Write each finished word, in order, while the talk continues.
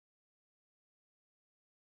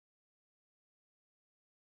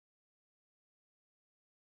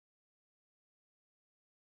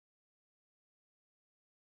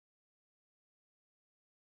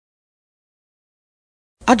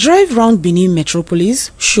A drive round Benin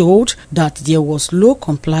metropolis showed that there was low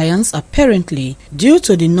compliance apparently due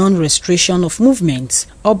to the non-restriction of movements.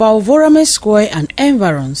 Obaovorame Square and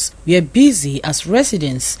environs were busy as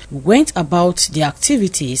residents went about their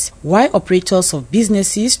activities while operators of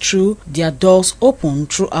businesses threw their doors open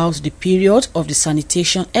throughout the period of the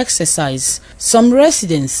sanitation exercise. Some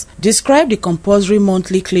residents described the compulsory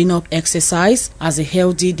monthly cleanup exercise as a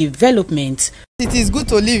healthy development. It is good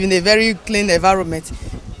to live in a very clean environment.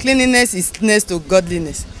 Cleanliness is next to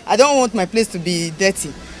godliness. I don't want my place to be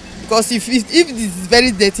dirty because if it is very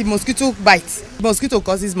dirty, mosquito bites. Mosquito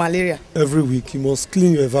causes malaria. Every week you must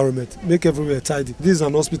clean your environment, make everywhere tidy. This is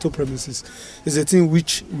an hospital premises. It's a thing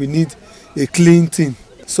which we need a clean thing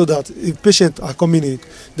so that if patients are coming in,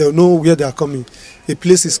 they'll know where they are coming. A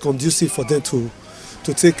place is conducive for them to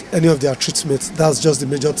take any of their treatments. That's just the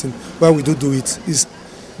major thing. Why we do it is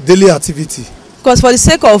daily activity. Because for the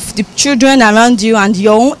sake of the children around you and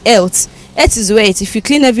your own health is wealth. If you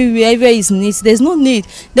clean everywhere is neat, there's no need.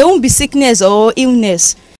 There won't be sickness or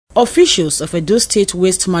illness. Officials of Edo State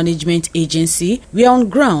Waste Management Agency were on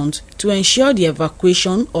ground to ensure the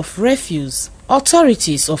evacuation of refuse.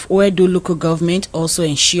 Authorities of Oedo local government also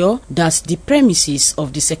ensure that the premises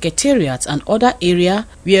of the secretariat and other area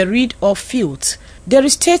were rid of filth. They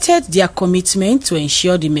restated their commitment to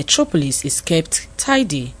ensure the metropolis is kept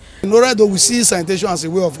tidy. In Oedo, we see sanitation as a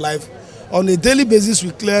way of life. On a daily basis,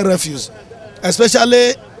 we clear refuse,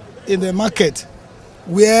 especially in the market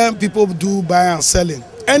where people do buy and selling.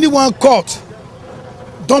 Anyone caught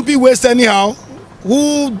dumping waste anyhow,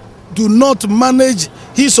 who do not manage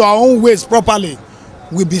his or her own waste properly,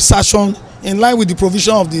 will be sanctioned in line with the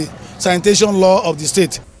provision of the sanitation law of the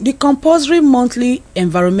state. The compulsory monthly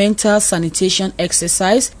environmental sanitation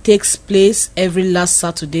exercise takes place every last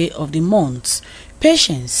Saturday of the month.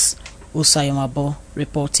 Patience Osayomabo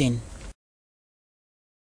reporting.